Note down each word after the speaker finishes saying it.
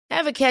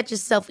Ever catch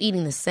yourself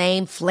eating the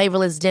same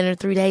flavorless dinner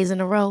 3 days in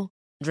a row?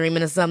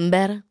 Dreaming of something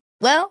better?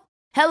 Well,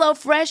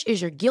 HelloFresh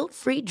is your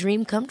guilt-free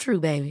dream come true,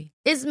 baby.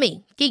 It's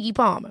me, Keke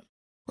Palmer.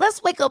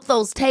 Let's wake up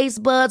those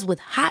taste buds with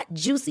hot,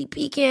 juicy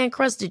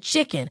pecan-crusted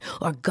chicken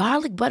or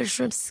garlic butter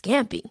shrimp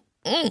scampi.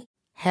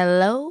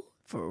 Hello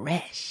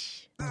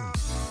Fresh.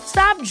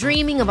 Stop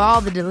dreaming of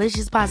all the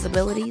delicious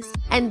possibilities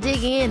and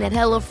dig in at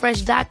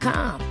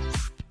HelloFresh.com.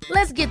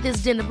 Let's get this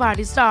dinner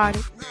party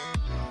started.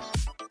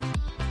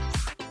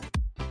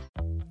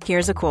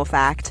 Here's a cool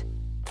fact.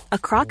 A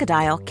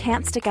crocodile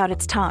can't stick out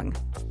its tongue.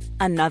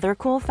 Another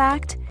cool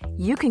fact,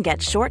 you can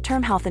get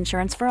short-term health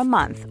insurance for a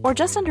month or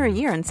just under a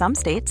year in some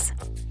states.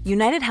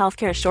 United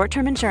Healthcare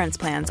short-term insurance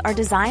plans are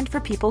designed for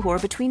people who are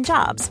between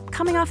jobs,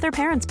 coming off their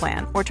parents'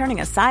 plan, or turning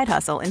a side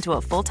hustle into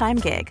a full-time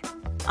gig.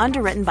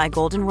 Underwritten by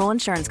Golden Rule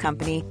Insurance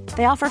Company,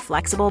 they offer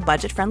flexible,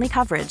 budget-friendly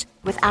coverage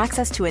with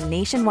access to a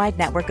nationwide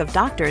network of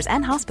doctors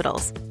and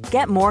hospitals.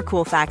 Get more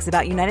cool facts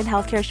about United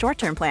Healthcare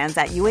short-term plans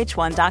at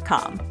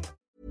uh1.com.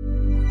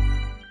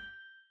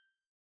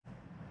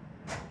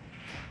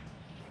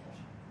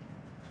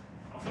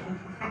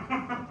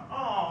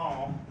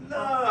 Oh,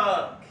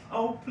 look!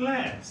 Oh,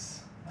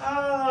 bless!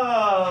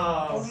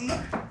 Oh,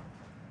 look!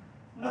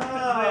 Look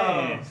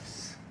at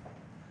this!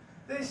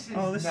 this is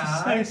Oh, this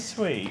nice. is so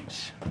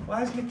sweet.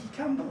 Why is Mickey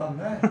Campbell on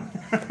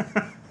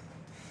there?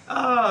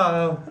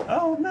 Oh,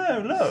 Oh no!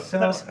 Look,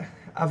 so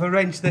I've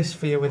arranged this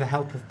for you with the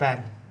help of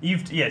Ben.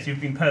 you've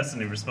been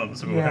personally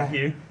responsible, Yeah. have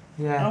you?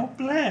 Yeah, Oh,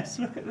 bless!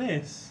 Look at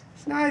this.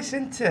 it's nice,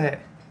 isn't it?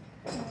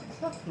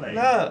 Lovely.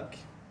 Look.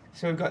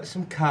 So we've got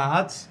some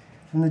cards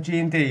from the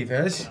G&D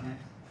Divas.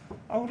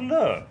 Oh,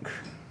 look!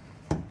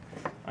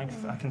 I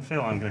can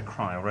feel I'm going to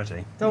cry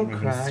already. Don't We've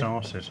even cry.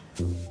 started.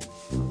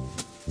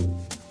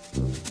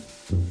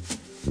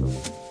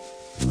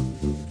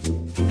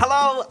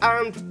 Hello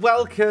and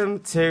welcome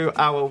to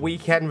our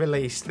weekend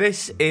release.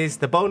 This is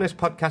the bonus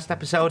podcast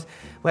episode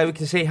where we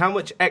can see how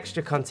much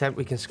extra content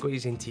we can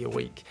squeeze into your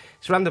week.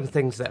 It's random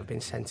things that have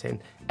been sent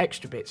in,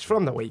 extra bits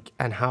from the week,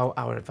 and how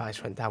our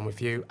advice went down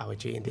with you, our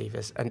G and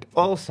Divas. And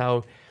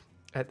also,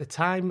 at the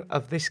time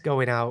of this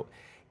going out,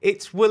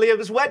 it's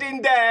William's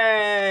wedding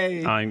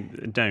day! I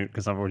don't,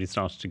 because I've already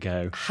started to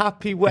go.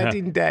 Happy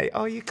wedding day.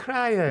 Oh, you're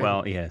crying.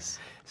 Well, yes.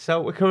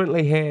 So we're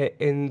currently here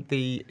in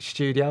the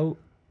studio.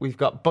 We've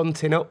got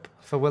bunting up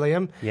for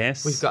William.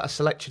 Yes. We've got a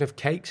selection of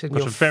cakes and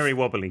Got a very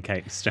wobbly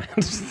cake stand.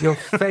 your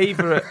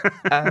favourite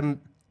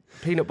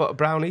peanut butter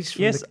brownies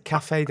from Yes. the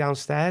cafe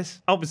downstairs.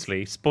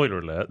 Obviously, spoiler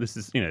alert, this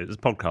is, it's a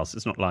podcast,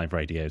 it's not live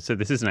radio, so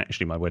this isn't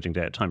actually my wedding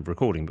day at time of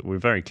recording, but we're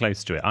very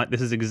close to it.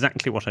 This is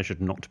exactly what I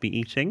should not be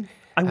eating.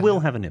 I will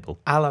have a nibble.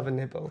 I'll have a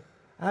nibble.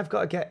 I've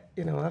got to get,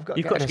 You've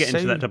got to get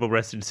into that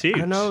double-breasted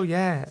suit. I know,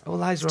 yeah.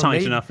 All eyes are It's on me.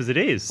 tight enough as it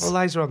is. All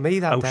eyes are on me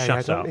that Oh, day. shut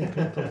I don't up. need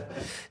people.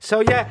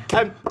 So,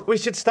 we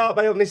should start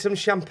by opening some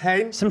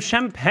champagne. Some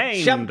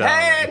champagne, Champagne,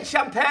 darling.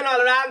 champagne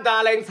all around,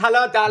 darlings.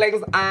 Hello,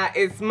 darlings.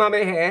 It's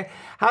Mummy here.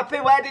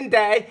 Happy wedding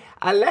day.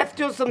 I left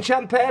you some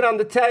champagne on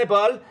the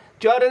table.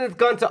 Jordan is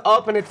going to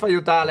open it for you,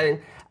 darling.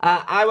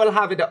 I will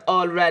have it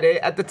all ready.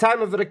 At the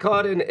time of the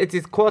recording, it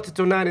is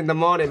 8:45 in the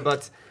morning,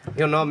 but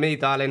you know me,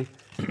 darling.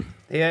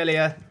 The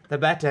earlier, the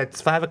better.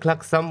 It's 5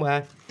 o'clock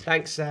somewhere.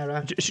 Thanks,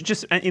 Sarah.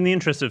 Just in the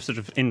interest of sort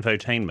of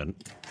infotainment.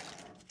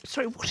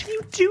 Sorry, what are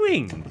you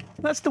doing?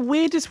 That's the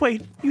weirdest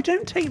way. You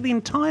don't take the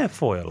entire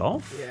foil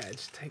off. Yeah,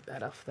 just take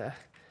that off there.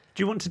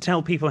 Do you want to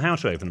tell people how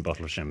to open a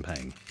bottle of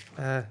champagne?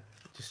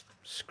 Just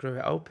screw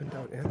it open,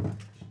 don't you?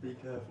 Be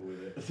careful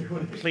with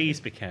it. Please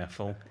be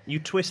careful. You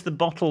twist the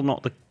bottle,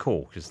 not the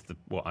cork, is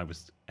what I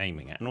was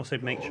aiming at. And also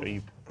make sure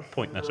you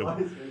point that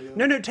away.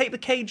 No, take the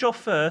cage off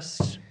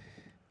first.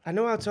 I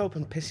know how to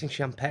open pissing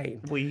champagne.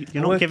 Well,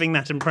 you're not giving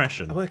that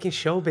impression. I work in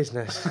show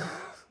business.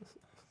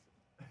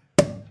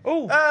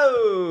 Oh!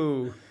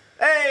 Oh!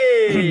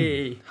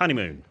 Hey!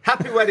 Honeymoon.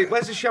 Happy wedding.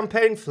 Where's the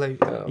champagne flute?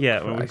 Oh,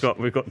 Yeah, well, Christ.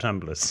 we've got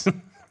tumblers.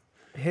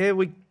 Here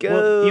we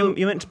Well, go.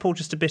 you meant to pour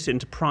just a bit in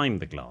to prime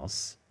the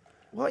glass.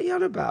 What are you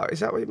on about? Is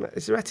that what you meant?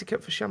 Is there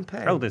etiquette for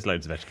champagne? Oh, there's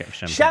loads of etiquette for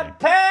champagne.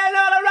 Champagne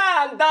all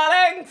around,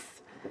 darlings!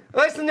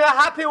 Listen to a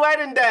happy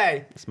wedding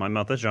day. It's my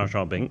mother, Jar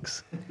Jar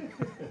Binks.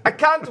 I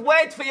can't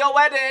wait for your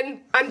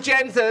wedding and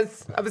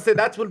James's. Obviously,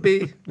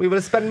 we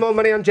will spend more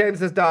money on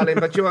James's, darling,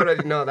 but you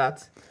already know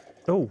that.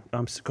 Oh,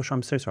 I'm so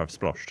sorry, I've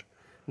sploshed.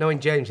 Knowing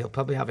James, he'll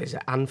probably have his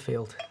at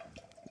Anfield.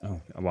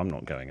 Oh, well, I'm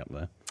not going up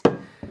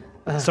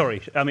there.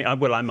 Sorry, I mean, I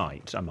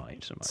might.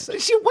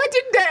 It's your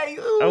wedding day!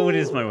 Ooh. Oh, it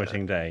is my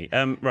wedding day.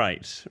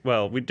 Right,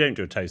 well, we don't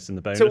do a toast in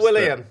the bonus. To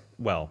William.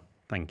 but- well,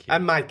 thank you.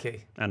 And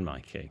Mikey. And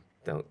Mikey.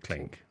 Don't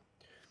Clink.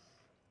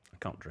 I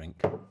can't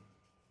drink.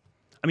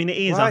 I mean, it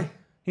is... Why?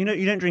 you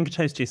don't drink a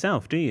toast to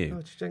yourself, do you?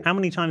 No, just drink- How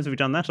many times have we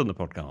done that on the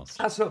podcast?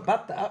 That's not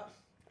bad, that.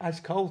 Ice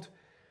cold.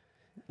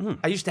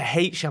 I used to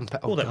hate champagne.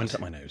 Oh, that God. went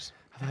up my nose.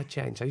 I've had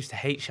changed. I used to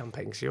hate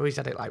champagne because you always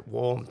had it like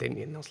warm, didn't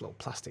you, in those little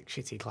plastic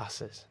shitty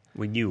glasses.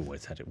 Well, you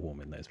always had it warm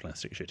in those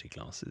plastic shitty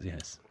glasses,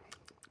 yes.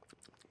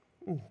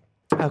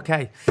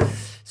 Okay,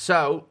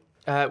 so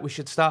We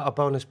should start our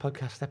bonus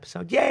podcast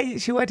episode. Yay,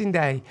 it's your wedding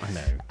day. I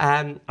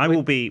know. I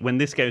will be, when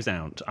this goes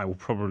out, I will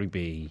probably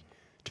be,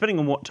 depending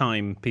on what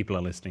time people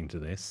are listening to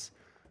this,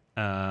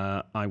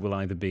 I will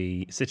either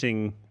be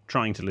sitting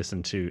trying to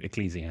listen to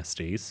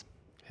Ecclesiastes.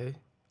 Who?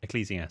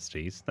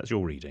 Ecclesiastes, that's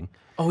your reading.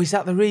 Oh, is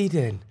that the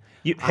reading?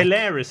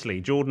 Hilariously,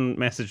 Jordan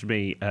messaged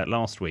me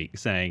last week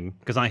saying,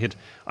 because I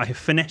have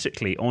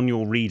phonetically on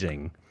your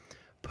reading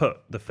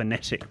put the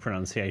phonetic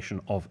pronunciation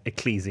of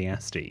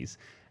Ecclesiastes,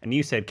 and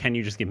you said, can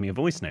you just give me a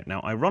voice note? Now,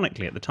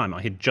 ironically, at the time,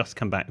 I had just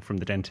come back from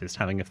the dentist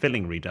having a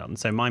filling redone,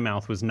 so my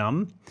mouth was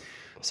numb.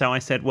 So I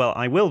said, well,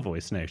 I will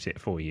voice note it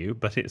for you,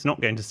 but it's not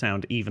going to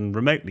sound even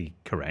remotely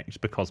correct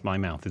because my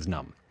mouth is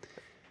numb.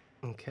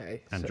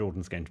 Okay. And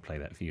Jordan's going to play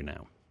that for you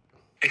now.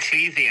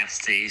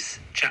 Ecclesiastes,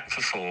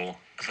 chapter 4,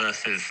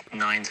 verses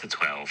 9 to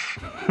 12.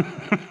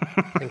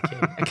 Thank you.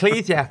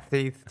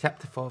 Ecclesiastes,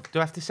 chapter 4. Do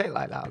I have to say it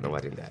like that on the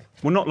wedding day?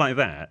 Well, not like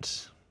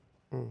that.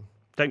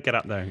 Don't get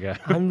up there and go.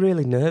 I'm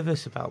really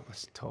nervous about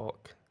this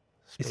talk.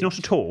 It's not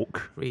a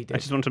talk. Reading. I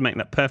just want to make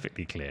that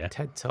perfectly clear.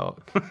 TED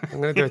Talk.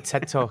 I'm going to do a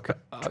TED Talk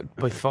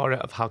before it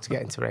of how to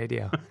get into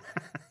radio.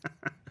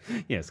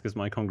 Yes, because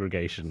my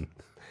congregation...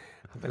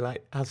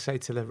 I'll say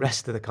to the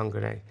rest of the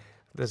congregation.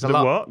 There's a The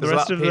lot. what? The there's a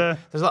rest lot of the...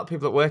 There's a lot of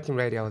people that work in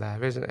radio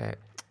there, isn't it?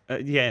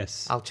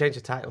 Yes. I'll change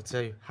the title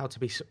to "How to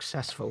Be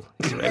Successful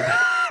in Radio."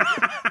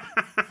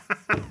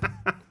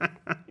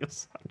 You're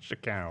such a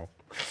cow.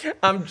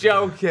 I'm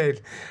joking.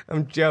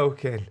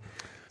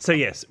 So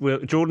yes,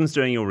 Jordan's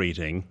doing your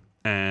reading,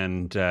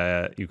 and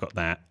you've got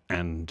that.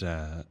 And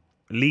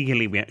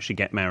legally, we actually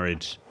get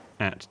married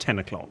at 10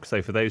 o'clock.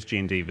 So for those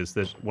G&Divas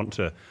that want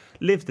to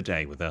live the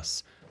day with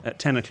us, at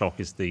 10 o'clock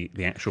is the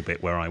actual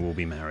bit where I will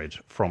be married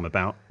from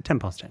about 10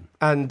 past 10.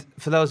 And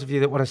for those of you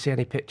that want to see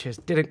any pictures,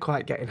 didn't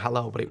quite get in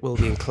Hello, but it will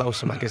be in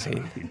Closer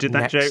magazine. You did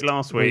that joke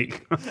last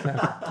week.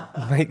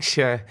 Make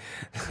sure.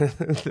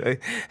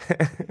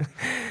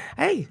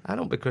 Hey, I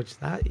don't begrudge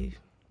that.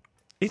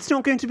 It's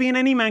not going to be in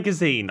any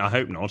magazine. I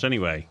hope not,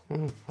 anyway.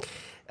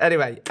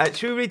 Anyway,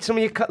 should we read some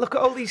of your... Look at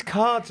all these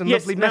cards and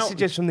Yes, lovely now-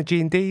 messages from the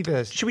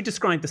G&Divas. Should we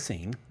describe the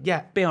scene?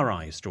 Yeah. Be our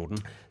eyes, Jordan.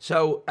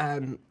 So,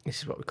 this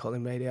is what we call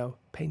in radio,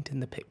 painting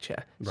the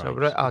picture. So Right.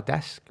 we're at our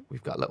desk,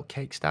 we've got a little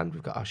cake stand,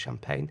 we've got our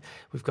champagne,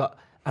 we've got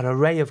an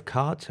array of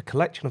cards, a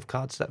collection of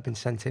cards that have been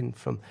sent in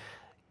from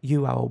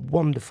you, our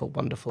wonderful,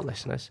 wonderful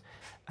listeners.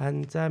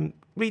 And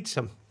read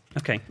some.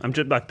 Okay,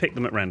 I picked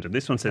them at random.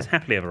 This one says,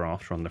 happily ever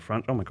after on the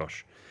front. Oh, my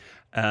gosh.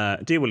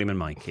 Dear William and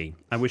Mikey,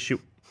 I wish you...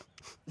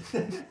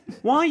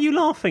 Why are you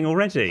laughing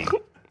already?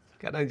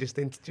 Can I just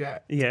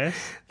interject? Yes.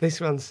 This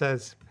one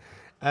says,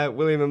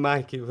 William and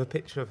Mikey with a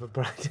picture of a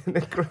bride and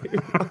a groom.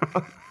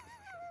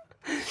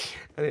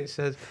 And it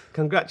says,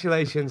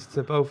 congratulations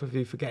to both of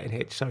you for getting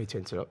hitched. Sorry to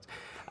interrupt.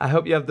 I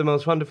hope you have the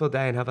most wonderful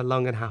day and have a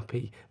long and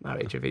happy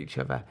marriage of each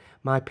other.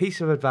 My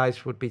piece of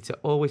advice would be to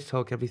always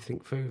talk everything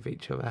through with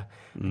each other,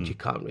 and you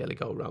can't really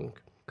go wrong.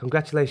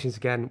 Congratulations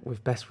again,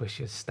 with best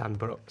wishes, Stan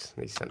Brooks.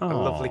 And he sent a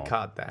lovely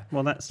card there.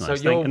 Well, that's So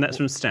nice. you're- And that's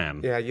from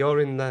Stan. Yeah, you're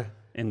in the...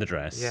 In the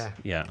dress. Yeah.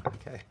 Yeah.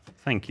 Okay.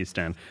 Thank you,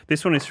 Stan.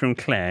 This one is from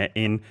Claire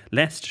in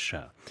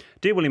Leicestershire.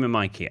 Dear William and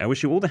Mikey, I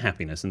wish you all the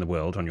happiness in the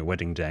world on your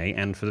wedding day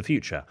and for the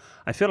future.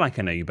 I feel like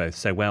I know you both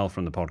so well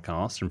from the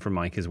podcast and from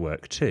Mikey's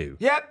work too.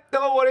 Yep,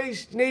 no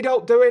worries. Need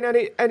help doing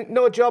any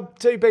no job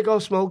too big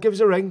or small, give us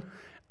a ring.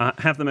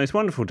 Have the most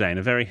wonderful day and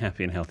a very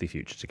happy and healthy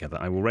future together.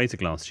 I will raise a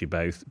glass to you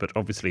both, but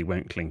obviously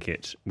won't clink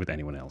it with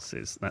anyone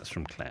else's. That's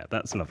from Claire.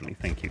 That's lovely.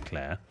 Thank you,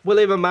 Claire.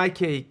 William and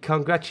Mikey,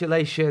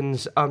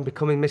 congratulations on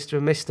becoming Mr.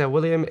 and Mr.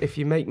 William, if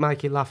you make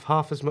Mikey laugh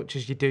half as much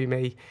as you do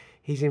me,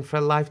 he's in for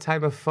a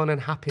lifetime of fun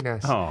and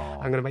happiness. Aw.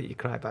 I'm going to make you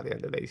cry by the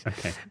end of these.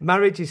 Okay.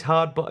 Marriage is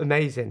hard but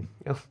amazing.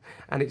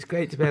 And it's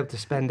great to be able to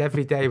spend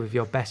every day with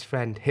your best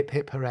friend. Hip,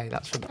 hip, hooray.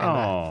 That's from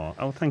Emma.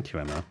 Oh, thank you,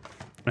 Emma.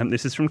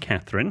 This is from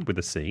Catherine with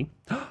a C.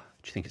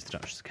 Do you think it's the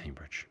Duchess of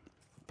Cambridge?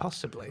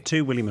 Possibly.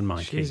 To William and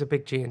Mikey. She's a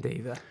big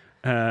G&D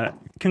there.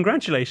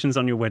 Congratulations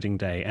on your wedding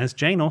day. As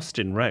Jane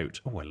Austen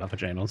wrote, oh, I love a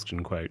Jane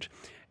Austen quote,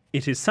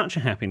 it is such a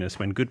happiness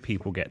when good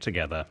people get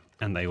together,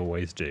 and they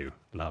always do.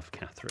 Love,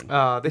 Catherine.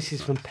 This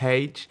is from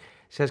Paige.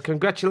 It says,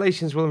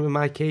 congratulations, William and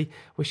Mikey.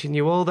 Wishing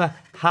you all the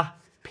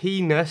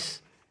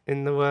happiness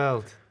in the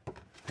world.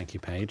 Thank you,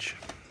 Paige.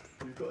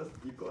 You've got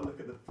to look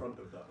at the front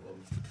of that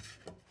one.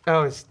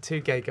 Oh, it's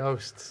two gay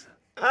ghosts.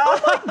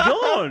 Oh, my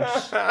God!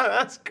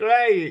 That's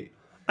great.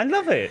 I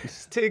love it.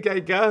 It's two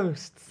gay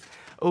ghosts.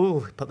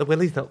 Oh, put the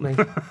willies up me.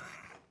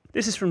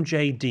 This is from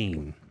Jay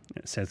Dean.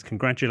 It says,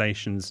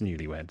 congratulations,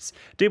 newlyweds.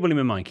 Dear William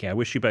and Mikey, I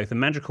wish you both a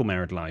magical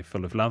married life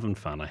full of love and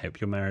fun. I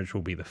hope your marriage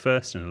will be the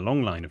first in a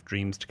long line of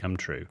dreams to come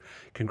true.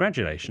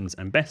 Congratulations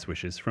and best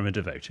wishes from a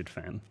devoted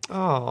fan.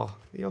 Oh,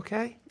 you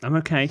okay? I'm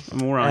okay.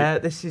 I'm all right.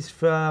 This is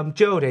from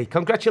Jodie.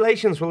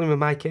 Congratulations, William and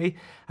Mikey.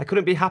 I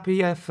couldn't be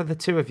happier for the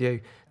two of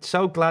you.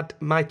 So glad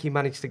Mikey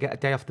managed to get a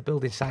day off the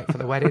building site for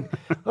the wedding.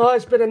 Oh,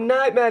 it's been a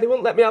nightmare. They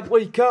wouldn't let me have a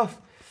week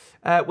off.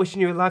 Wishing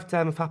you a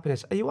lifetime of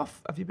happiness. Are you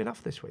off? Have you been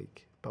off this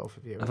week? Both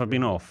of you. Have I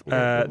been off?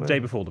 Yeah, The day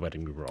before the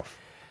wedding, we were off.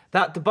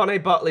 That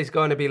Dubonnet bottle is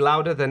going to be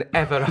louder than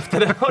ever after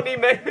the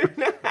honeymoon.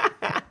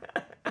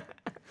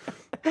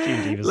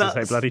 Gene Divas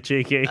are so bloody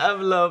cheeky.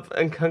 Of love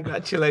and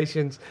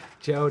congratulations,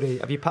 Jodie.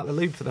 Have you packed the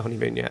lube for the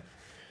honeymoon yet?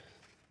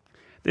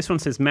 This one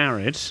says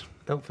married.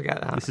 Don't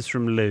forget that. This is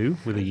from Lou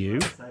with a U.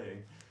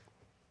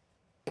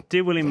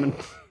 Dear William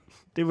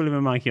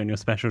and Mikey, on your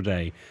special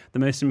day, the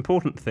most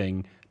important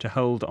thing to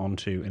hold on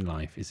to in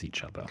life is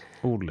each other.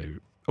 All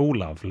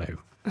love, Lou.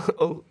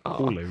 All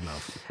Lou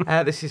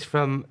love. This is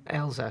from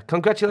Elsa.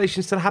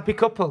 Congratulations to the happy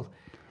couple.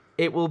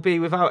 It will be,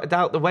 without a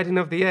doubt, the wedding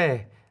of the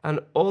year, and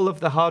all of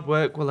the hard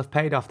work will have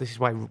paid off. This is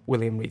why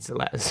William reads the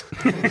letters.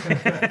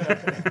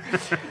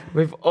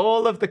 With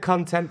all of the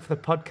content for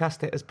the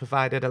podcast it has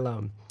provided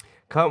alone.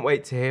 Can't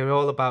wait to hear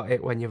all about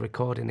it when you're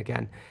recording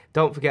again.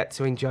 Don't forget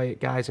to enjoy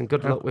it, guys, and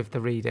good luck with the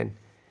reading,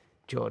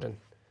 Jordan.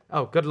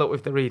 Oh, good luck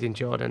with the reading,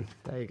 Jordan.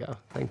 There you go.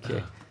 Thank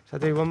you. Shall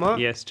I do one more?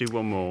 Yes, do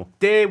one more.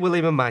 Dear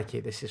William and Mikey,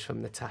 this is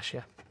from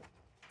Natasha.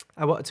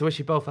 I wanted to wish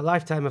you both a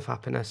lifetime of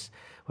happiness,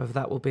 whether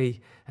that will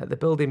be at the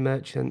building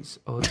merchants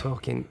or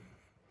taking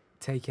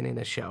in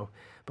a show.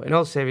 But in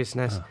all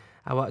seriousness,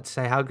 I wanted to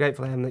say how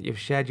grateful I am that you've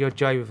shared your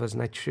joy with us,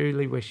 and I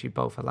truly wish you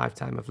both a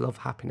lifetime of love,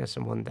 happiness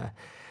and wonder.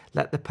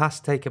 Let the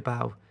past take a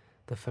bow.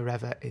 The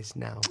forever is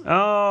now.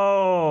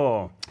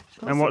 Oh!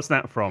 And what's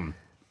that from?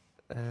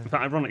 In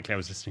fact, ironically, I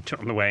was listening to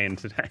it on the way in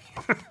today.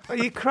 Are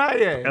you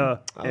crying? Yeah.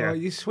 Oh,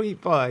 you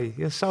sweet boy.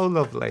 You're so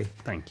lovely.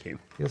 Thank you.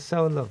 You're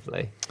so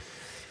lovely.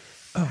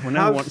 Oh, well,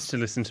 no one wants to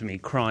listen to me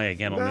cry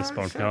again on this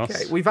podcast.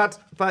 Okay. We've had,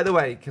 by the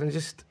way, can I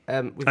just...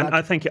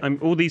 I think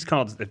all these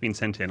cards that have been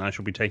sent in, I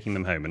shall be taking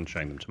them home and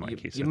showing them to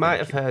Mikey. You might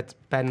have heard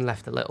Ben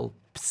left a little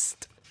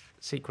psst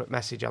secret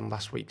message on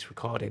last week's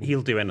recording.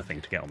 He'll do anything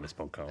to get on this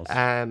podcast.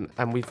 And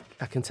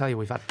I can tell you,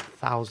 we've had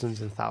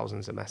thousands and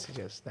thousands of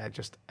messages. They're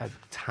just a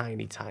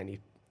tiny, tiny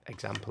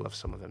example of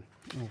some of them.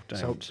 Oh,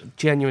 don't. So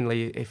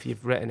genuinely, if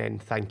you've written in,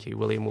 thank you.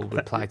 William will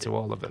reply to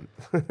all of them.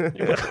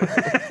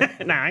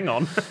 Now, hang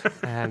on.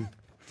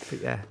 But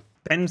yeah.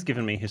 Ben's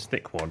given me his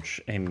thick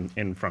wadge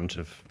in front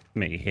of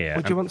me here.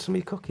 Would you want some of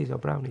your cookies or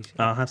brownies?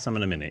 I'll have some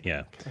in a minute,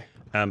 yeah.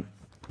 Okay.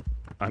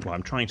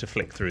 I'm trying to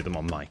flick through them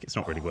on mic. It's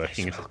not really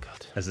working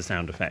as a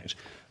sound effect.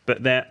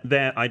 But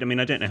I don't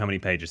know how many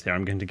pages there.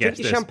 I'm going to guess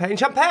Drink your champagne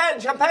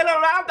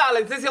all around,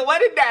 darling. This is your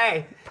wedding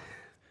day.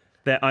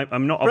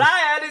 I'm not...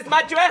 Brian, is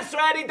my dress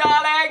ready,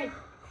 darling?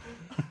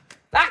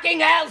 Fucking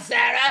hell,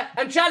 Sarah.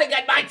 I'm trying to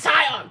get my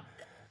tie on.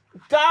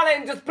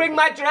 Darling, just bring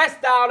my dress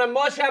down and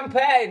more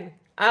champagne.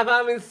 I'm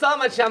having so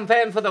much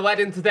champagne for the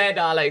wedding today,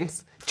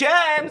 darlings.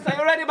 James, are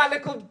you ready, my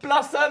little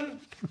blossom?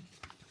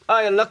 Oh,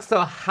 you look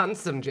so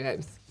handsome,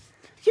 James.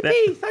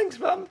 Yippee, thanks,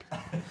 Mum.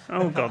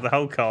 Oh, God, the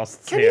whole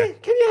cast's Can here.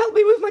 you help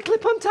me with my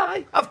clip-on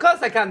tie? Of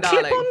course I can,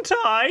 darling. Clip-on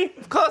tie?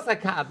 Of course I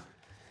can.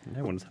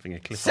 No one's having a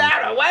clip-on.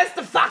 Sarah, where's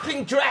the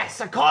fucking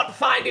dress? I can't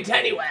find it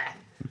anywhere.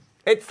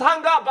 It's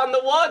hung up on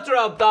the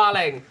wardrobe,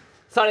 darling.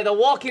 Sorry, the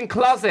walk-in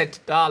closet,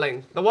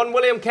 darling. The one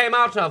William came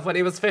out of when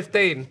he was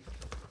 15.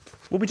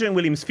 We'll be doing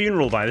William's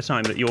funeral by the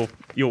time that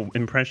your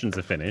impressions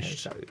are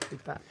finished. Sorry,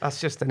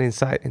 that's just an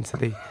insight into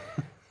the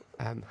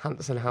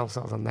Hanson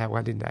household on their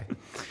wedding day.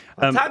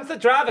 What time's the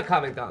driver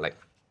coming, darling?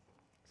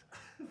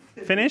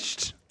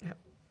 Finished?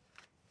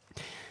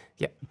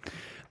 Yep.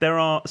 There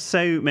are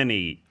so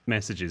many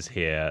messages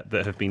here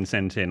that have been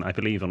sent in, I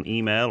believe, on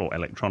email or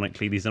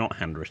electronically. These are not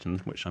handwritten,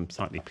 which I'm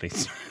slightly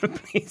pleased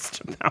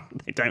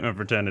about. They don't have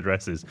return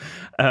addresses.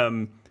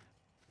 I'm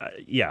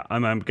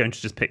going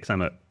to just pick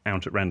some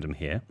out at random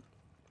here.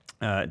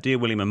 Dear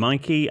William and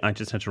Mikey, I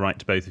just had to write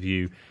to both of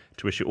you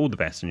to wish you all the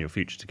best in your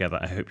future together.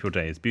 I hope your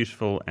day is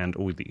beautiful and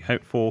all that you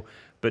hope for.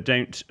 But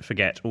don't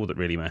forget, all that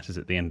really matters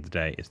at the end of the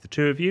day is the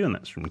two of you, and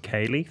that's from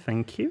Kaylee.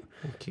 Thank you.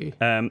 Thank you.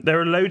 There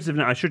are loads of...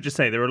 I should just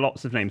say, there are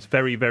lots of names,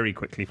 very, very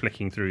quickly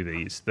flicking through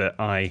these, that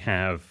I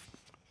have...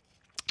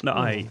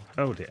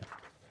 Oh, dear.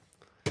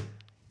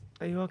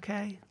 Are you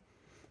okay?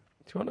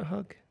 Do you want a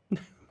hug?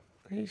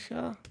 Are you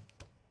sure?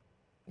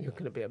 You're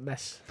going to be a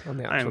mess on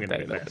the I am actual going to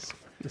day. be a mess.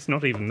 It's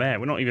not even there.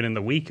 We're not even in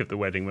the week of the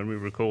wedding when we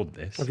record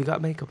this. Have you got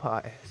a makeup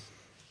artist?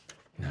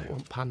 No. I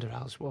want Panda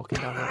House walking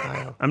down the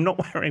aisle. I'm not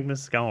wearing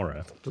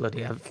mascara.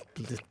 Bloody hell.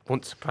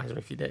 Won't surprise me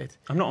if you did.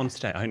 I'm not on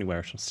stage. I only wear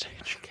it on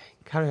stage. Okay,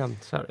 carry on.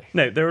 Sorry.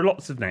 No, there are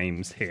lots of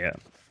names here.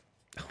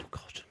 Oh,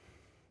 God.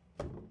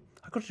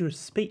 I've got to do a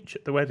speech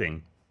at the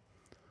wedding.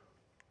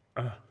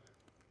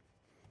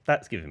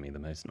 That's giving me the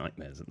most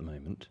nightmares at the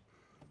moment.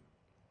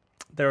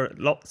 There are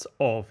lots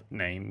of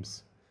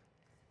names.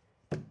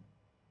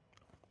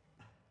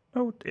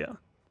 Oh, dear.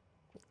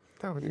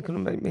 Oh, you're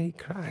going to make me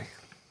cry.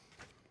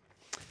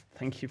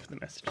 Thank you for the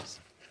messages.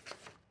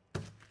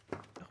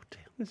 Oh,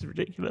 dear. This is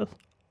ridiculous.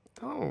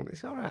 Oh,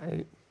 it's all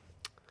right.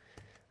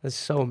 There's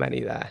so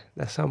many there.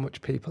 There's so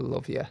much people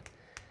love you.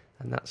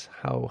 And that's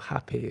how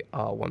happy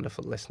our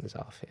wonderful listeners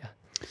are for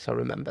you. So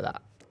remember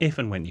that. If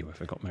and when you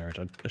ever got married,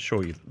 I'd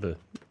assure you that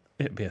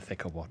it'd be a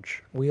thicker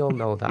watch. We all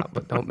know that,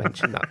 but don't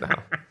mention that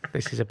now.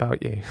 This is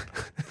about you.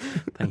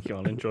 Thank you.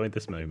 I'll enjoy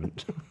this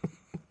moment.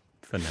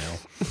 For now.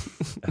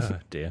 Oh,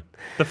 dear.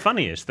 The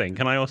funniest thing,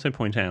 can I also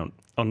point out,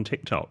 on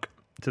TikTok,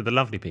 to the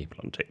lovely people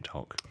on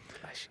TikTok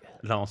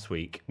last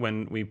week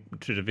when we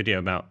did a video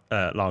about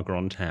Lager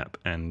on Tap,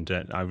 and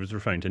I was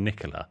referring to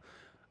Nicola.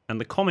 And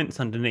the comments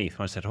underneath,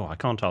 I said, I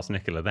can't ask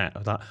Nicola that. I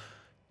was like,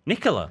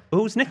 Nicola?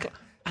 Who's Nicola?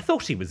 I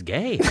thought he was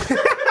gay.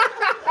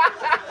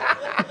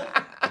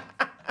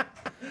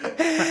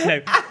 No,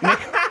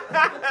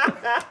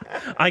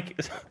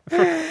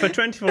 for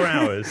 24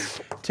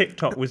 hours,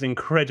 TikTok was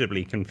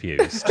incredibly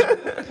confused.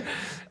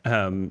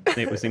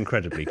 It was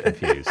incredibly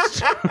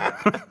confused.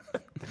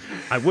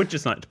 I would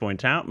just like to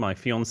point out my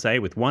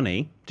fiancé with one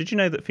E. Did you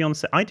know that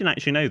fiancé? I didn't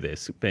actually know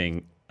this,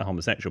 being a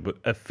homosexual, but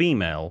a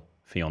female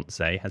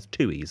fiancé has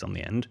two E's on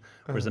the end,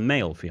 whereas a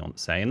male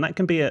fiancé, and that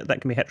can be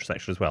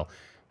heterosexual as well,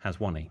 has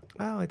one E.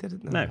 Oh, I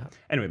didn't know that.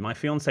 Anyway, my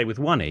fiancé with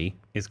one E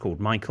is called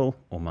Michael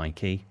or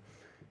Mikey.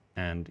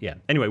 And yeah,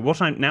 anyway,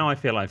 now I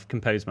feel I've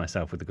composed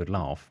myself with a good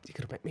laugh. You're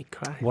going to make me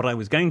cry. What I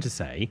was going to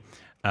say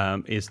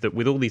is that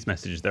with all these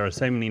messages, there are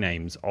so many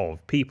names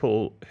of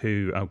people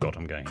who... Oh, God,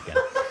 I'm going again.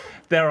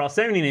 There are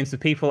so many names of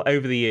people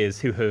over the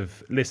years who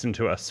have listened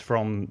to us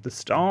from the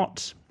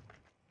start,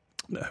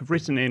 that have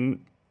written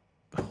in...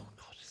 Oh,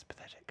 God, it's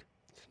pathetic.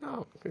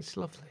 No, it's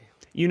lovely.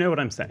 You know what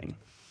I'm saying.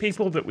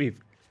 People that we've...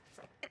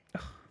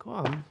 Go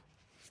on.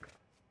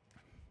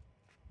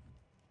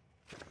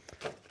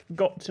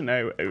 got to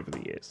know over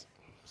the years.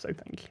 So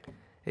thank you.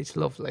 It's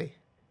lovely.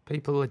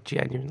 People are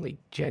genuinely,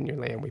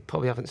 and we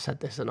probably haven't said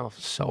this enough,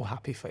 so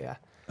happy for you.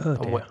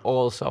 And we're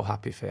all so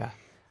happy for you.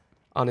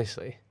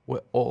 Honestly,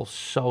 we're all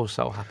so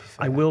happy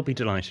for you. I will be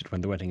delighted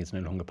when the wedding is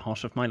no longer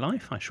part of my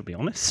life, I shall be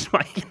honest.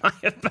 Like I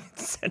have both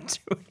said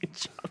to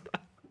each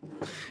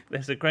other.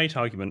 There's a great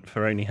argument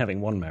for only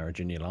having one marriage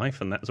in your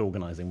life, and that's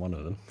organising one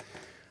of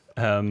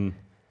them.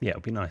 Yeah,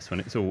 it'll be nice when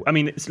it's all... I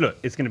mean, it's going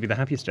to be the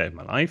happiest day of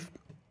my life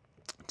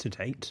to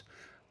date.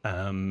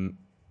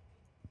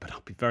 But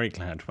I'll be very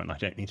glad when I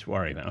don't need to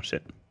worry about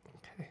it.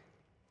 Okay.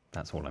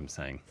 That's all I'm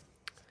saying.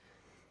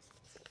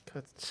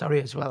 Good.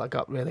 Sorry as well, I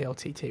got really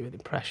OTT with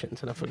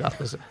impressions and I forgot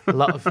there's a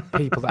lot of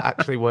people that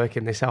actually work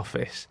in this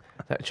office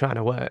that are trying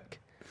to work.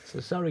 So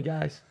sorry,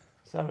 guys.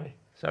 Sorry,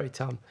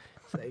 Tom.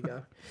 So there you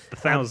go. The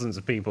thousands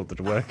of people that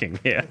are working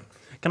here.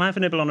 Can I have a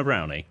nibble on a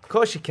brownie? Of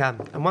course you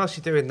can. And whilst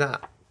you're doing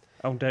that...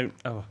 Oh, don't...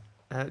 Oh.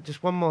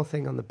 Just one more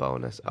thing on the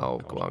bonus. Oh,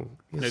 God. Go on.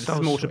 No, this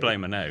is more to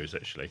blame my nose,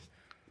 actually.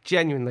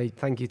 Genuinely,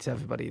 thank you to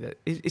everybody. That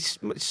it's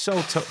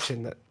so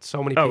touching that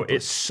so many people are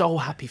so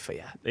happy for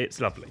you. It's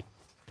lovely.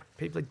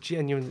 People are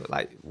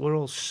genuinely, we're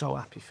all so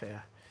happy for you.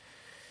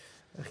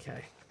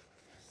 Okay.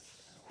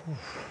 I'm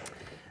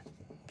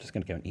just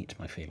going to go and eat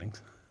my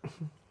feelings.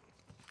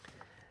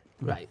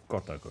 Right.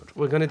 God, they're good.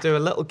 We're going to do a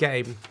little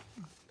game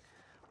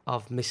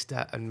of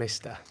Mr. and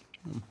Mr.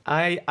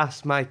 I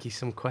asked Mikey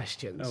some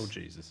questions. Oh,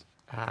 Jesus.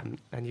 And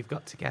you've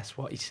got to guess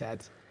what he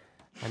said.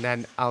 And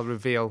then I'll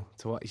reveal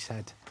to what he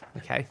said.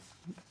 Okay?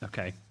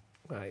 Okay.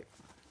 Right.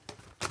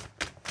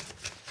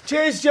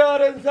 Cheers,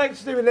 Jordan.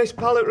 Thanks for doing this,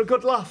 pal. It was a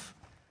good laugh.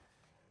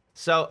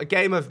 So, a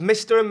game of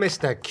Mr. and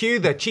Mr. Cue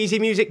the cheesy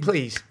music,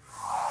 please.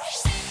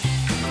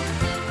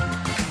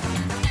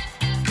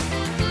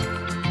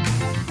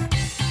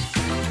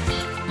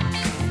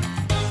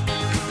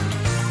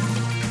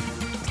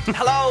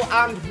 Hello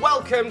and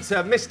welcome to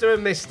Mr.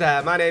 and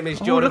Mr. My name is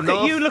Jordan look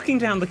North. at you looking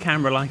down the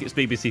camera like it's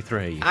BBC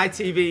Three.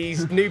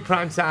 ITV's new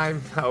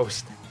primetime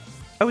host.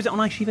 Oh, is it on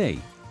ITV?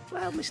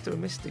 Well, Mr.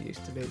 and Mr.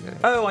 used to be, didn't it?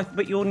 Oh,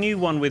 but your new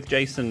one with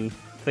Jason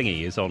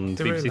Thingy is on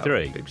BBC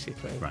Three. BBC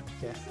Three. Right.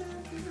 Yeah.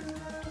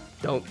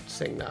 Don't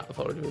sing that. I've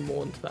already been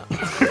warned that.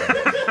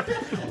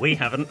 We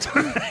haven't.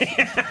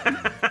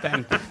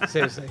 Ben,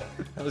 seriously,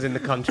 that was in the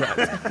contract.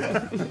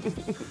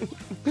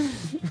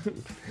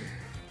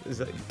 It was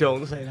like,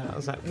 don't say that. I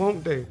was like,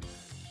 won't do.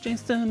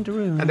 Jason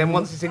Derulo. And then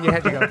once it's in your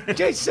head, you go,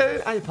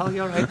 Jason, hey, pal,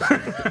 you all right?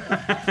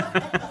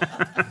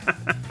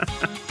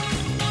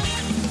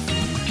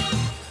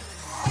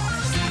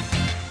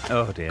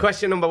 Oh, dear.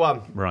 Question number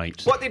one. Right.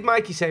 What did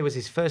Mikey say was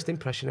his first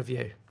impression of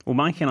you? Well,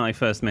 Mike and I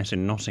first met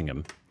in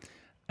Nottingham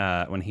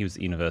when he was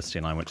at university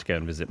and I went to go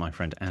and visit my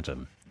friend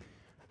Adam.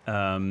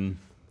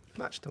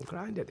 Matched on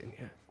Grindr, didn't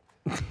you?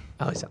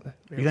 Oh, is that the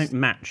You don't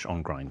match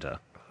on Grindr.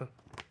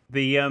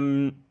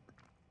 The,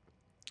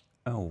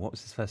 what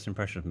was his first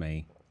impression of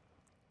me?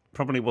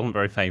 Probably wasn't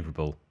very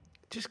favourable.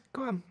 Just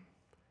go on.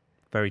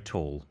 Very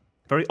tall.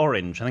 Very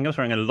orange. I think I was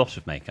wearing a lot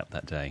of makeup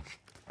that day.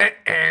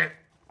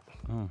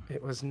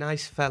 It was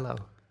nice fellow.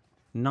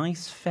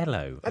 Nice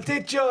fellow. I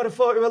did, Joe. I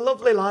thought you were a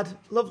lovely lad.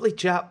 Lovely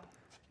chap.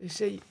 You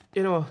see,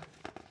 I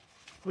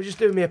was just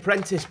doing my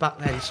apprentice back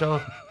then,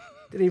 so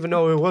didn't even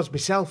know who I was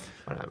myself.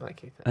 All right,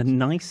 Mikey. A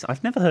nice...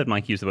 I've never heard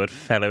Mike use the word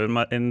fellow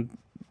in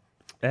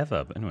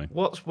ever, but anyway.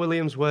 What's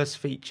William's worst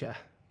feature?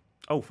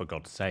 Oh, for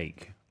God's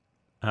sake.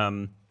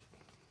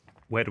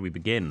 Where do we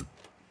begin?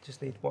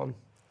 Just need one.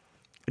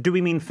 Do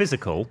we mean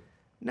physical?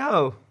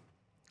 No.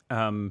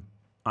 I'm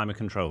a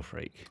control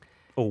freak.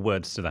 Or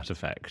words to that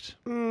effect.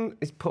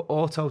 It's put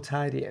auto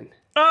tidying.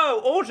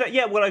 Oh, auto.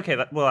 Yeah, well, okay.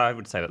 I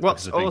would say that's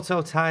What's because of the-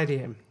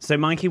 auto-tidying? So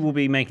Mikey will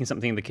be making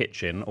something in the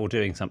kitchen or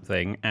doing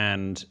something,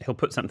 and he'll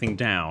put something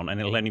down, and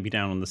it'll only be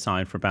down on the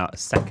side for about a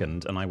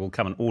second, and I will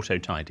come and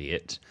auto-tidy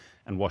it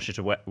and wash it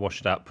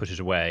up, put it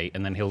away,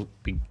 and then he'll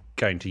be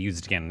going to use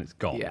it again, and it's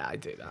gone. Yeah, I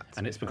do that.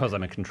 And it's because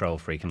I'm a control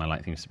freak, and I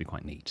like things to be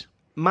quite neat.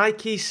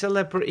 Mikey's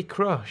celebrity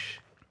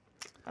crush.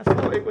 I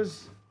thought it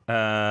was...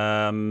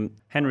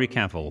 Henry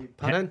Cavill.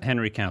 Pardon?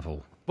 Henry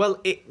Cavill. Well,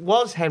 it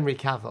was Henry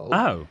Cavill.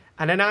 Oh.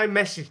 And then I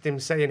messaged him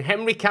saying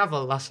Henry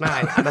Cavill last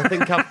night, and I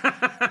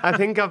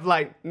think I've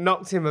like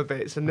knocked him a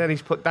bit. And then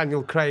he's put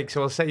Daniel Craig,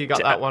 so I'll say you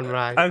got that one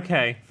right.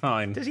 Okay,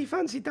 fine. Does he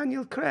fancy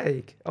Daniel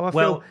Craig?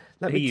 Oh,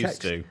 He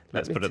used to.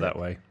 Let's put it that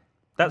way.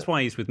 That's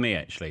why he's with me,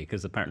 actually,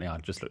 because apparently I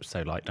just look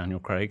so like Daniel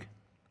Craig.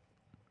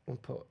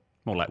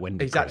 More like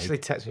Wendy He's Craig. actually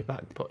texted me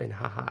back, put in,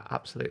 haha,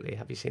 absolutely.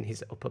 Have you seen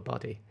his upper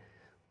body?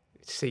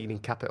 It's seen in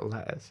capital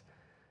letters.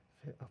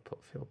 I'll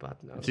put feel bad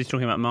now. Is he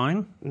talking about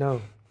mine?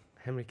 No,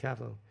 Henry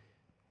Cavill.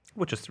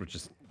 We'll just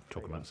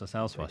talk amongst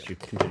ourselves whilst you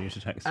continue to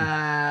text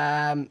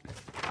him.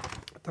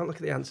 Don't look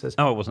at the answers.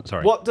 Oh, I wasn't,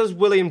 sorry. What does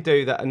William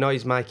do that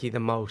annoys Mikey the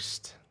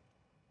most?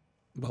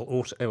 Well,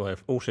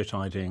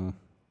 auto-tidying.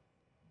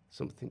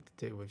 Something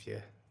to do with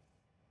you.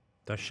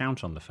 Do I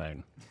shout on the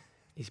phone?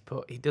 He's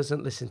put, he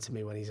doesn't listen to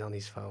me when he's on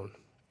his phone.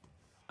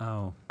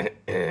 Oh.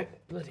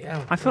 Bloody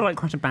hell. I feel like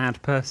quite a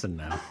bad person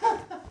now.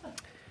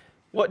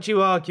 What do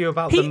you argue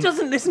about He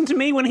doesn't listen to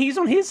me when he's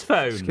on his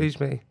phone. Excuse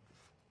me.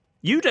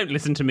 You don't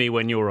listen to me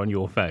when you're on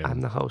your phone.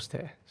 I'm the host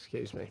here.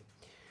 Excuse me.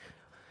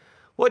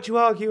 What do you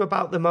argue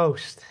about the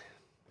most?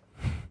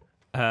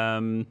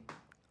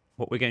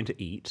 What we're going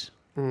to eat.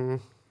 What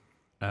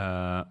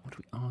do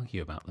we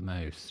argue about the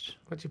most?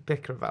 What do you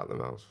bicker about the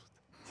most?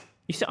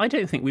 You see, I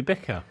don't think we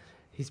bicker.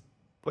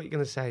 What are you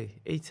going to say?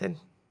 Eating?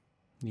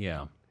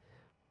 Yeah.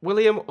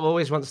 William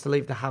always wants to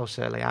leave the house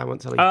early. I want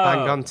to leave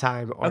bang on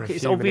time. Or Okay,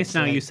 it's obvious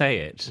now you say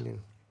it.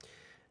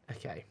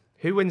 Okay.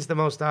 Who wins the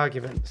most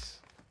arguments?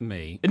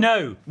 Me.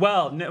 No.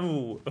 Well,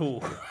 no.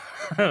 Ooh.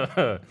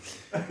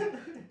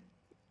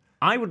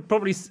 I would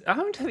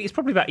think it's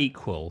probably about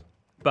equal,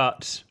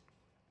 but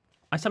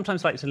I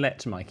sometimes like to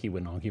let Mikey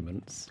win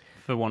arguments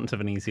for want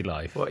of an easy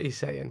life. What are you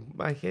saying,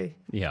 Mikey?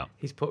 Yeah.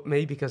 He's put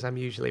me because I'm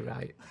usually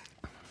right.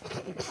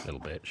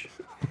 Little bitch.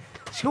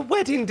 It's your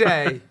wedding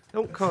day.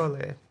 Don't call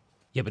it.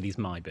 Yeah, but he's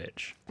my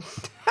bitch.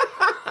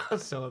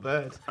 That's so a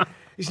bird.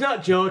 He's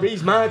not Geordie,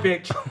 he's my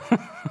bitch.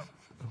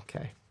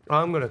 Okay.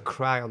 I'm going to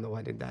cry on the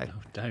wedding day.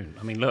 Oh, don't.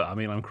 I mean, look,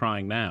 I'm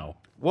crying now.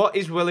 What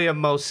is William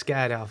most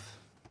scared of?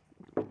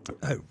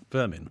 Oh,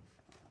 vermin.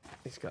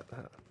 He's got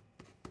that.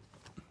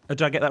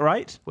 Did I get that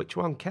right? Which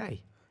one,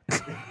 K?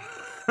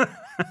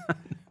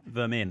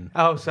 Vermin.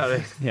 Oh,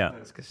 sorry. Yeah.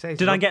 Say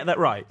Did I get that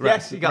right?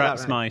 Yes, you got that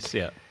Rats, right. mice,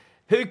 yeah.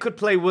 Who could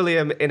play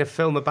William in a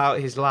film about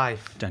his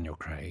life? Daniel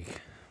Craig.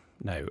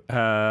 No.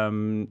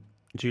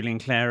 Julian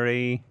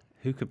Clary.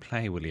 Who could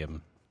play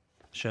William?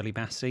 Shirley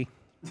Bassey.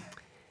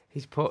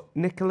 He's put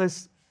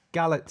Nicholas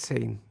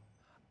Galitzine.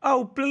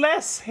 Oh,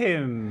 bless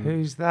him.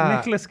 Who's that?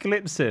 Nicholas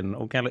Galitzine,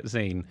 or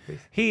Galitzine.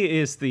 He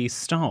is the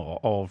star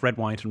of Red,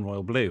 White and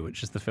Royal Blue,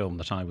 which is the film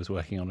that I was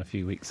working on a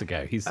few weeks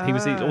ago. He's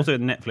also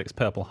in Netflix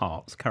Purple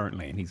Hearts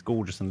currently, and he's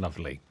gorgeous and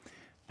lovely.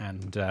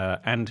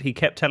 And he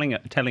kept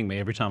telling me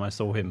every time I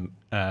saw him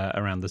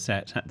around the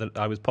set that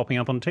I was popping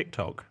up on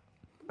TikTok.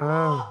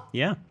 Oh.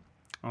 Yeah.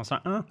 I was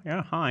like, oh,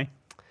 yeah, hi.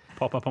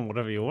 Pop up on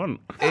whatever you want.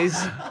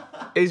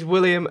 Is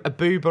William a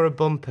boob or a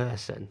bum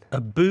person? A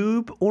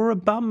boob or a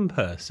bum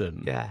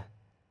person? Yeah.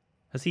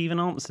 Has he even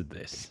answered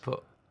this? He's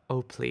put,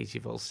 oh, please,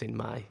 you've all seen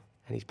my...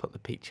 And he's put the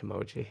peach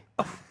emoji.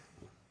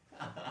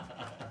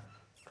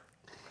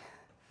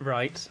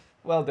 Right.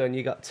 Well done,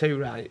 you got 2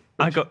 right.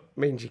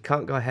 Means you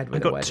can't go ahead with I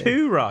a got wedding.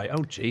 2 right.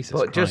 Oh, Jesus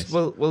But Christ.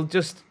 we'll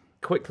just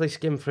quickly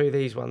skim through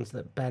these ones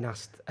that Ben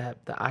asked, that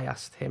I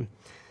asked him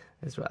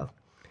as well.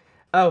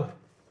 Oh,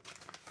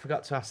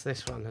 forgot to ask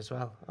this one as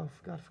well. Oh,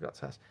 I forgot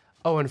to ask.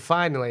 Oh, and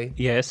finally,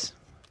 Yes.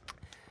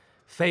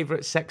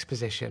 favourite sex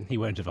position. He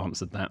won't have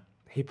answered that.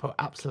 He put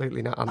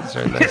absolutely not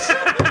answering this.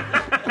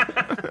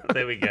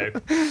 There we go.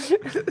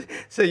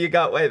 So you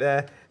got, wait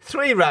there,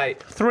 3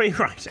 right. 3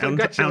 right. Out of what,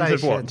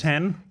 Congratulations.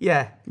 10?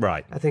 Yeah.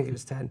 Right. I think it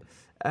was 10.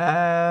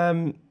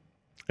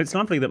 It's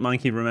lovely that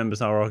Mikey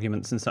remembers our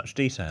arguments in such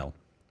detail.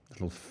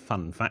 Little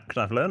fun fact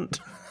I've learnt.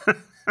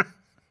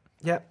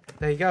 Yep,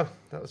 there you go.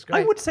 That was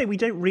great. I would say we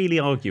don't really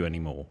argue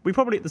anymore. We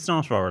probably at the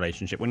start of our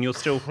relationship when you're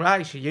still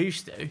Right, you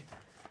used to.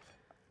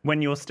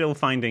 when you're still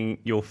finding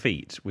your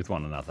feet with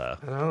one another.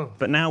 know.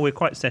 But now we're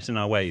quite set in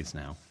our ways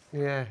now.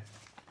 Yeah.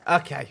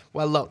 Okay,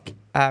 well, look,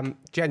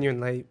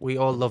 genuinely, we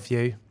all love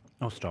you.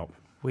 Oh, stop.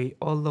 We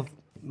all love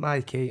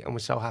Mikey, and we're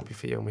so happy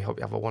for you, and we hope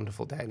you have a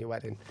wonderful day on your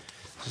wedding.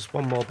 Just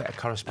one more bit of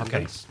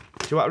correspondence.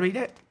 Do you want to read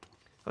it?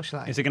 Or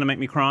shall I? Is it going to make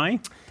me cry?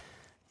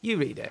 You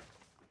read it.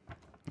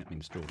 That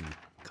means Jordan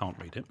can't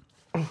read it.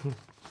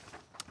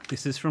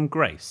 This is from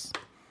Grace.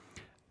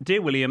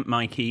 Dear William,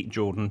 Mikey,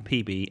 Jordan,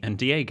 PB and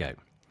Diego.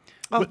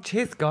 Oh,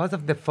 cheers, guys.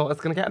 I've never thought I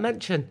was going to get a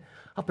mention.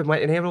 I've been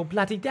waiting here all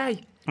bloody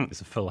day.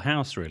 It's a full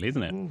house, really,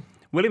 isn't it?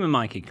 William and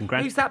Mikey,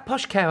 Who's that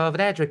posh cow over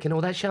there drinking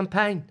all that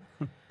champagne?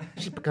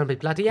 She's going to be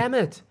bloody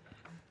hammered.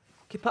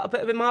 Can you put a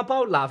bit of it in my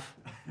bowl, love?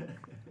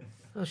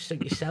 Oh,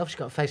 suit yourself. She's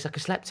got a face like a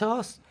slept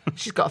horse.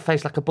 She's got a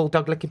face like a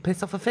bulldog licking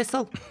piss off a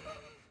thistle.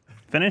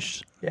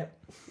 Finished? Yeah.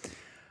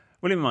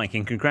 William and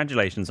Mikey,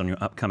 congratulations on your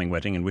upcoming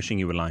wedding and wishing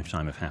you a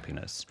lifetime of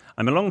happiness.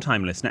 I'm a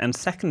long-time listener and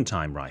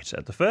second-time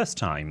writer. The first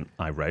time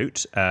I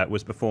wrote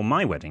was before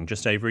my wedding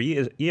just over a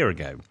year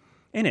ago.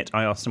 In it,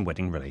 I asked some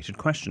wedding-related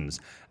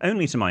questions,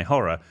 only to my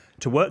horror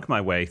to work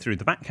my way through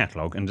the back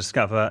catalogue and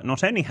discover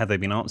not only had they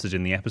been answered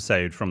in the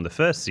episode from the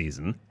first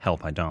season,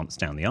 Help I Dance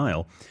Down the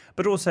Aisle,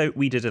 but also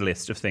we did a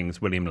list of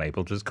things William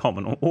labelled as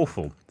common or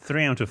awful.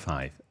 3 out of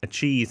 5. A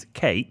cheese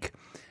cake,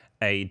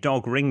 a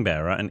dog ring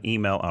bearer, and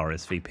email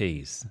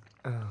RSVPs.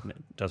 Oh.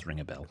 It does ring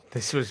a bell.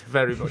 This was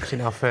very much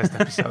in our first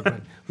episode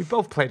when we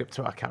both played up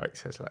to our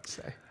characters, let's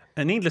say.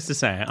 Needless to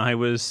say, I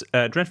was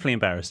dreadfully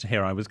embarrassed to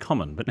hear I was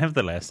common, but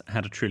nevertheless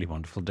had a truly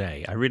wonderful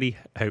day. I really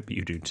hope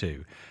you do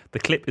too. The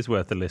clip is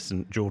worth a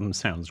listen. Jordan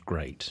sounds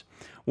great.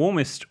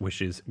 Warmest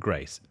wishes,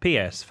 Grace.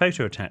 P.S.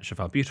 Photo attached of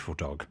our beautiful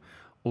dog.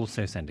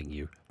 Also sending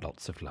you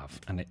lots of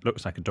love. And it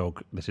looks like a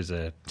dog that is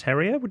a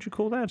terrier, would you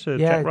call that? A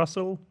Jack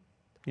Russell?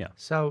 Yeah.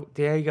 So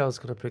Diego's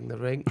going to bring the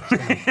ring.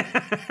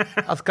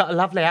 I've got a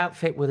lovely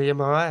outfit, William.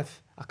 I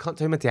can't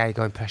do my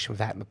Diego impression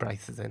without my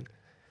braces in.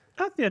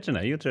 I don't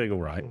know. You're doing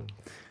all right.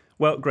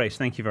 Well, Grace,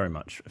 thank you very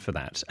much for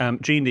that.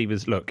 Gene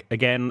Divas, look,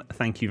 again,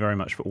 thank you very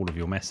much for all of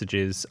your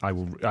messages. I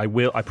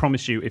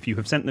promise you, if you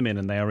have sent them in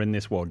and they are in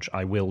this watch,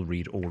 I will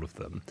read all of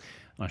them.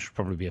 I should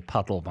probably be a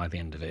puddle by the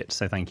end of it.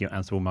 So thank you,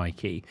 as will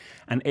Mikey.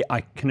 And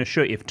I can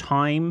assure you, if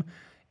time,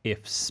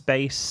 if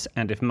space,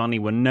 and if money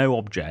were no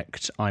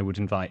object, I would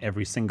invite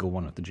every single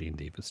one of the Gene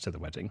Divas to the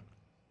wedding.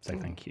 So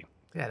thank you.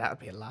 Yeah, that would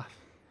be a laugh.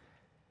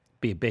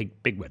 Be a big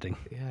wedding.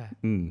 Yeah.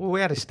 Well, we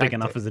had a stag big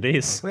enough as it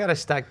is. We had a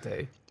stag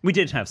do. We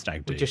did have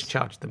stag do. We just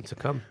charged them to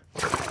come.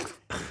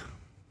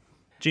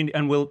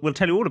 And we'll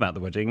tell you all about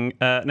the wedding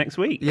next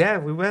week. Yeah,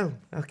 we will.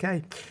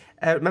 Okay.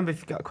 Remember, if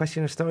you've got a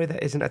question or story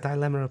that isn't a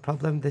dilemma or a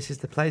problem, this is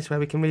the place where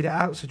we can read it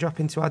out. So drop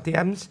into our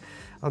DMs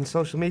on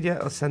social media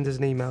or send us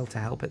an email to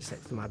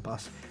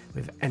help@sixthmyboss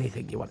with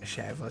anything you want to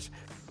share with us.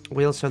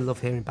 We also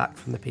love hearing back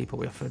from the people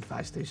we offer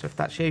advice to. So if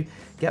that's you,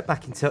 get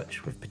back in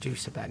touch with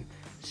producer Ben.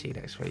 See you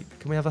next week.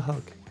 Can we have a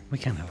hug? We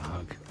can have a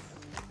hug.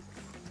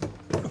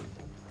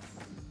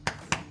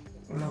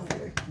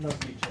 Lovely.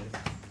 Love you, cheers.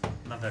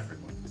 Love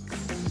everyone.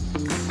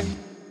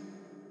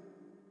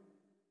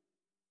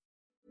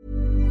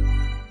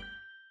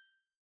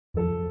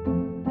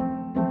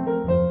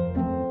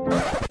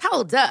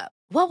 Hold up.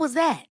 What was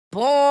that?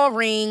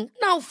 Boring.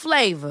 No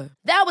flavor.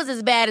 That was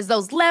as bad as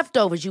those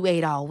leftovers you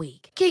ate all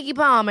week. Keke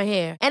Palmer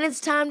here, and it's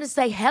time to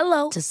say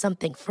hello to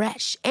something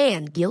fresh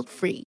and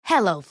guilt-free.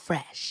 Hello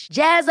Fresh.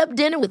 Jazz up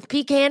dinner with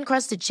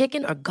pecan-crusted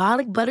chicken or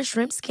garlic butter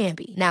shrimp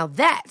scampi. Now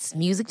that's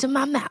music to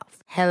my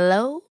mouth.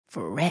 Hello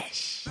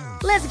Fresh.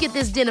 Let's get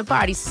this dinner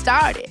party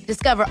started.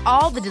 Discover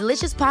all the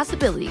delicious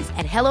possibilities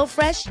at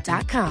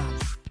HelloFresh.com.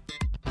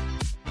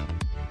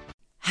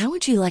 How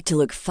would you like to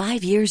look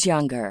 5 years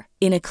younger?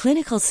 In a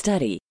clinical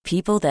study,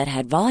 people that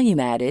had volume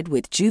added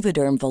with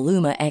Juvederm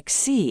Voluma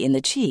XC in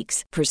the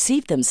cheeks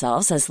perceived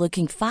themselves as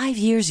looking 5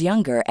 years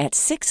younger at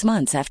 6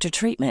 months after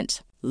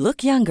treatment.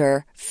 Look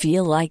younger,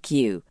 feel like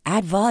you.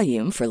 Add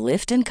volume for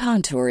lift and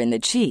contour in the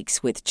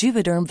cheeks with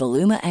Juvederm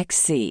Voluma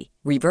XC.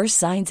 Reverse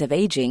signs of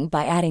aging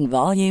by adding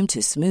volume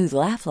to smooth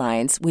laugh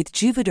lines with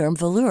Juvederm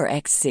Volure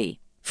XC.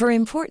 For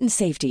important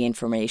safety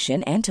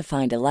information and to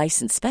find a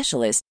licensed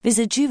specialist,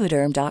 visit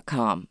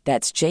Juvederm.com.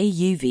 That's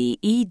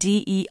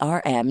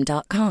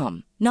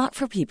JUVEDERM.com. Not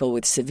for people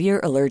with severe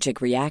allergic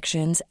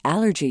reactions,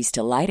 allergies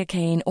to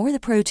lidocaine, or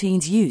the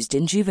proteins used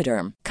in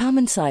Juvederm.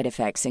 Common side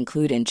effects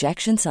include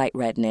injection site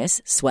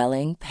redness,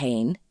 swelling,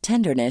 pain,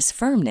 tenderness,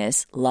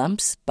 firmness,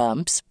 lumps,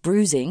 bumps,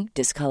 bruising,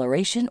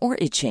 discoloration, or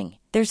itching.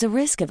 There's a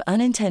risk of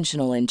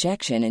unintentional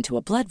injection into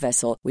a blood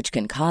vessel, which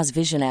can cause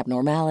vision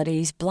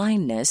abnormalities,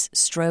 blindness,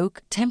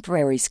 stroke,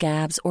 temporary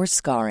scabs, or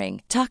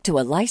scarring. Talk to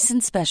a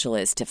licensed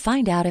specialist to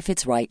find out if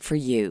it's right for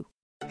you.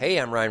 Hey,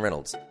 I'm Ryan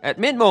Reynolds. At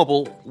Mint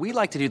Mobile, we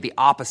like to do the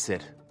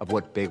opposite of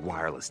what Big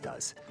Wireless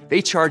does.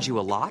 They charge you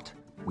a lot,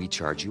 we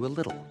charge you a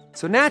little.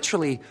 So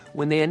naturally,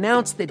 when they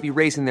announced they'd be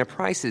raising their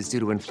prices due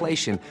to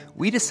inflation,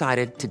 we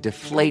decided to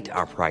deflate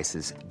our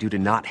prices due to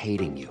not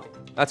hating you.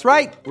 That's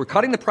right. We're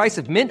cutting the price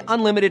of Mint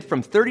Unlimited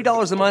from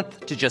 $30 a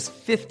month to just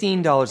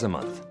 $15 a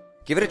month.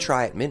 Give it a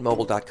try at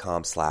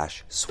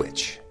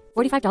mintmobile.com/switch.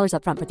 $45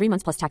 up front for 3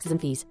 months plus taxes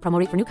and fees. Promo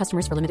rate for new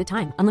customers for limited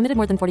time. Unlimited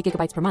more than 40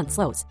 gigabytes per month.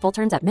 Slows full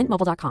terms at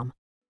mintmobile.com.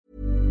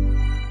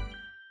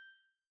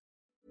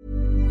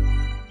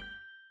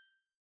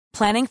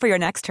 Planning for your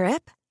next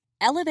trip?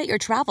 Elevate your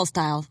travel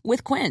style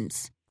with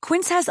Quince.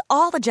 Quince has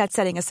all the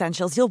jet-setting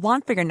essentials you'll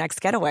want for your next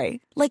getaway,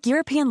 like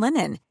European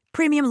linen,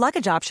 premium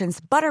luggage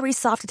options, buttery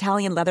soft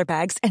Italian leather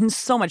bags, and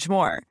so much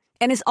more.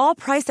 And is all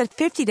priced at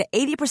 50 to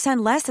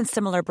 80% less than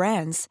similar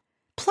brands.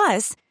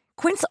 Plus,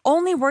 Quince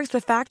only works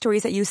with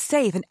factories that use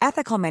safe and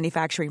ethical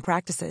manufacturing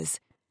practices.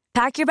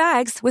 Pack your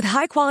bags with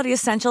high-quality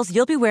essentials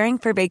you'll be wearing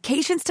for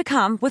vacations to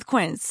come with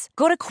Quince.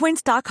 Go to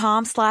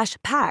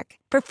quince.com/pack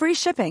for free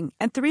shipping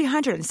and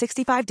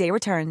 365-day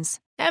returns.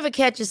 Ever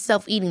catch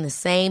yourself eating the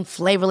same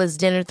flavorless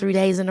dinner 3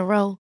 days in a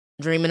row?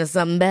 Dreaming of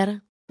something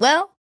better?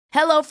 Well,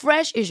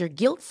 HelloFresh is your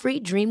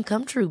guilt-free dream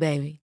come true,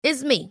 baby.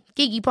 It's me,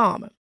 Keke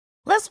Palmer.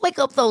 Let's wake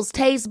up those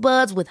taste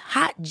buds with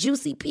hot,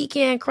 juicy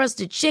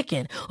pecan-crusted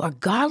chicken or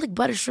garlic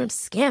butter shrimp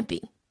scampi.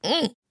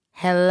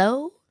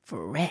 Hello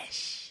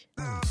Fresh.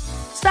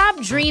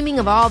 Stop dreaming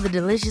of all the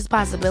delicious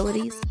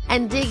possibilities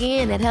and dig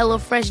in at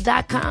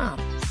HelloFresh.com.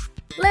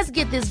 Let's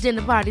get this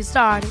dinner party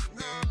started.